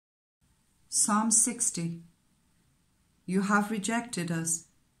Psalm 60. You have rejected us,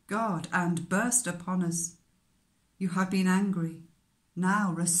 God, and burst upon us. You have been angry.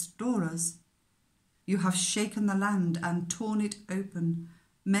 Now restore us. You have shaken the land and torn it open.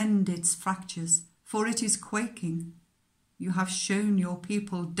 Mend its fractures, for it is quaking. You have shown your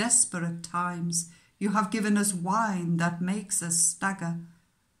people desperate times. You have given us wine that makes us stagger.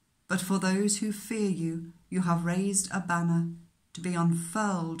 But for those who fear you, you have raised a banner to be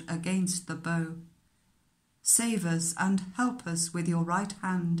unfurled against the bow. Save us and help us with your right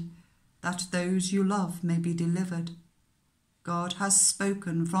hand, that those you love may be delivered. God has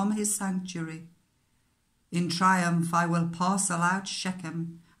spoken from his sanctuary. In triumph I will parcel out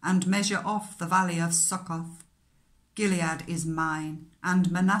Shechem and measure off the valley of Succoth. Gilead is mine,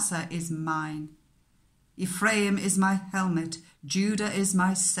 and Manasseh is mine. Ephraim is my helmet, Judah is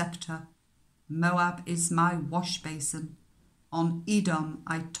my sceptre. Moab is my wash basin. On Edom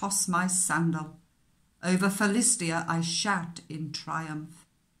I toss my sandal. Over Philistia I shout in triumph.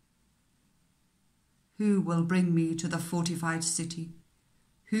 Who will bring me to the fortified city?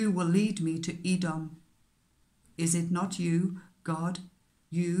 Who will lead me to Edom? Is it not you, God,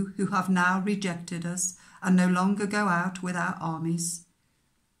 you who have now rejected us and no longer go out with our armies?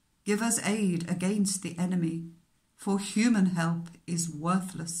 Give us aid against the enemy, for human help is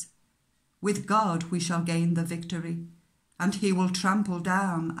worthless. With God we shall gain the victory, and he will trample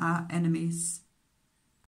down our enemies.